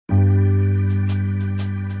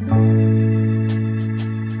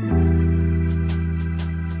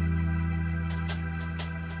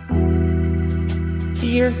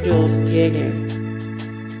Pierre-Gilles Guguen,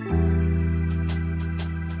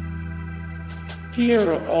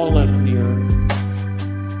 Piera Aulagnier,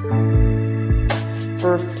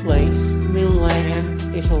 birthplace Milan,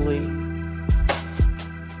 Italy,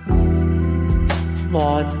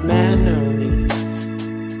 Mannoni,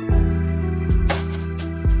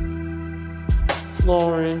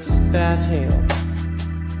 Laurence Bataille,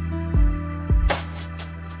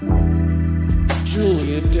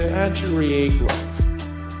 Julian de Ajuriaguerra,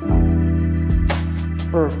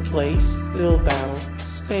 birthplace Bilbao,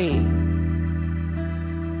 Spain,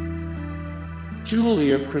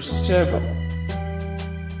 Kristeva,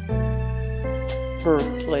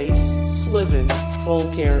 birthplace Sliven,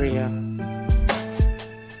 Bulgaria,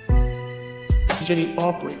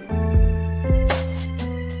 Aubry,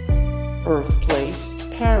 birthplace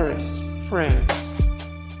Paris, France,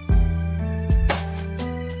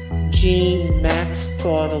 Jean-Max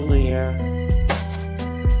Gaudillire,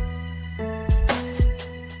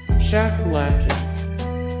 Jacques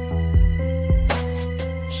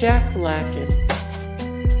Lacan,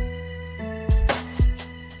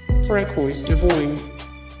 Franoise Davoine,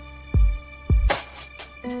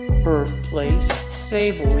 birthplace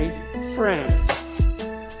Savoy, France,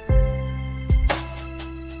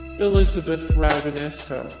 Elizabeth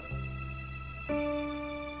Roudinesco,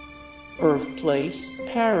 birthplace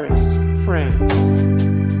Paris, France,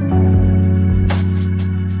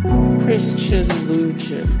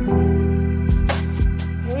 Lujan.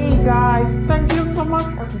 Hey guys, thank you so much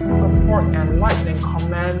for the support and like and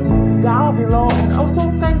comment down below, and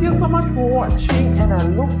also thank you so much for watching, and I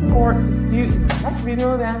look forward to see you in the next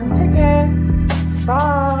video. Then take care,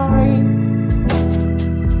 bye.